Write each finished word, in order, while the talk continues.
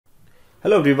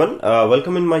Hello everyone,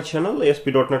 welcome in my channel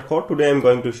ASP.NET Core. Today I'm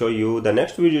going to show you the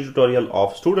next video tutorial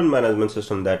of student management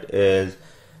system. That is,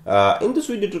 in this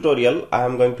video tutorial I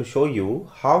am going to show you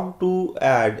how to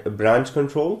add a branch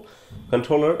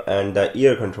controller and the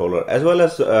year controller, as well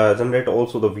as generate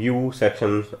also the view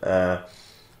sections.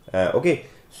 Okay,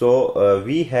 so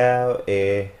we have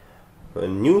a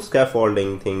new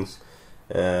scaffolding things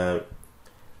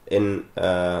in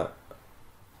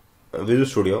Visual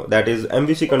Studio, that is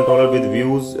MVC controller with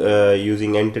views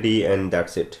using entity, and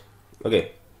that's it.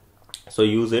 Okay, so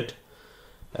use it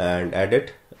and add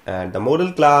it, and the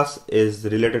model class is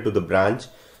related to the branch,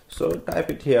 so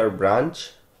type it here,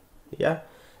 branch. Yeah,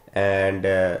 and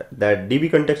that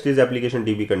DB context is application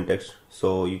DB context,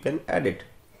 so you can add it.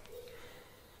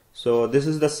 So this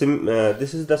is the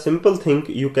simple thing.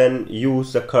 You can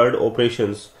use the CURD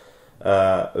operations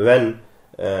when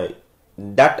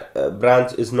that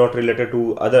branch is not related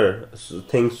to other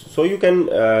things, so you can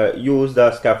use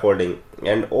the scaffolding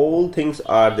and all things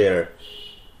are there.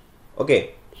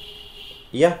 Okay,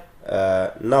 yeah,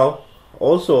 now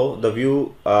also the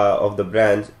view of the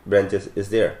branches is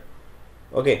there.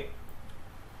 Okay,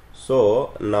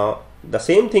 so now the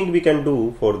same thing we can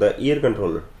do for the year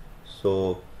controller.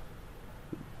 So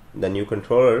the new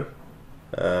controller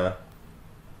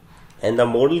and the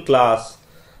model class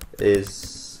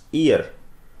is year.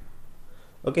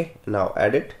 Okay, now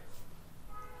add it.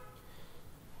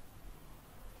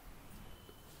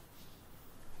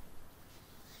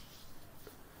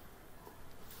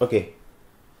 Okay,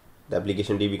 the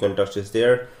application DB context is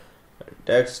there,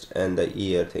 text, and the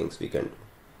year things we can do.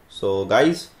 So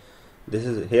guys, this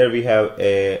is here we have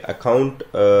a account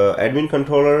admin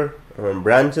controller,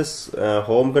 branches,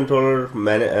 home controller,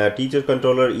 teacher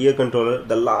controller, year controller.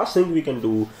 The last thing we can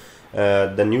do,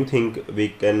 the new thing we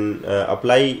can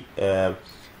apply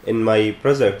in my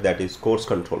project, that is course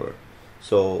controller.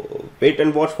 So wait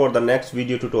and watch for the next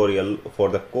video tutorial for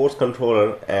the course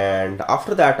controller, and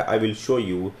after that I will show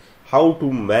you how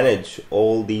to manage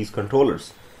all these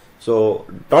controllers. So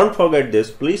don't forget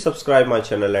this, please subscribe my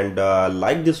channel and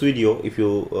like this video if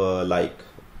you like.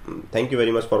 Thank you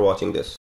very much for watching this.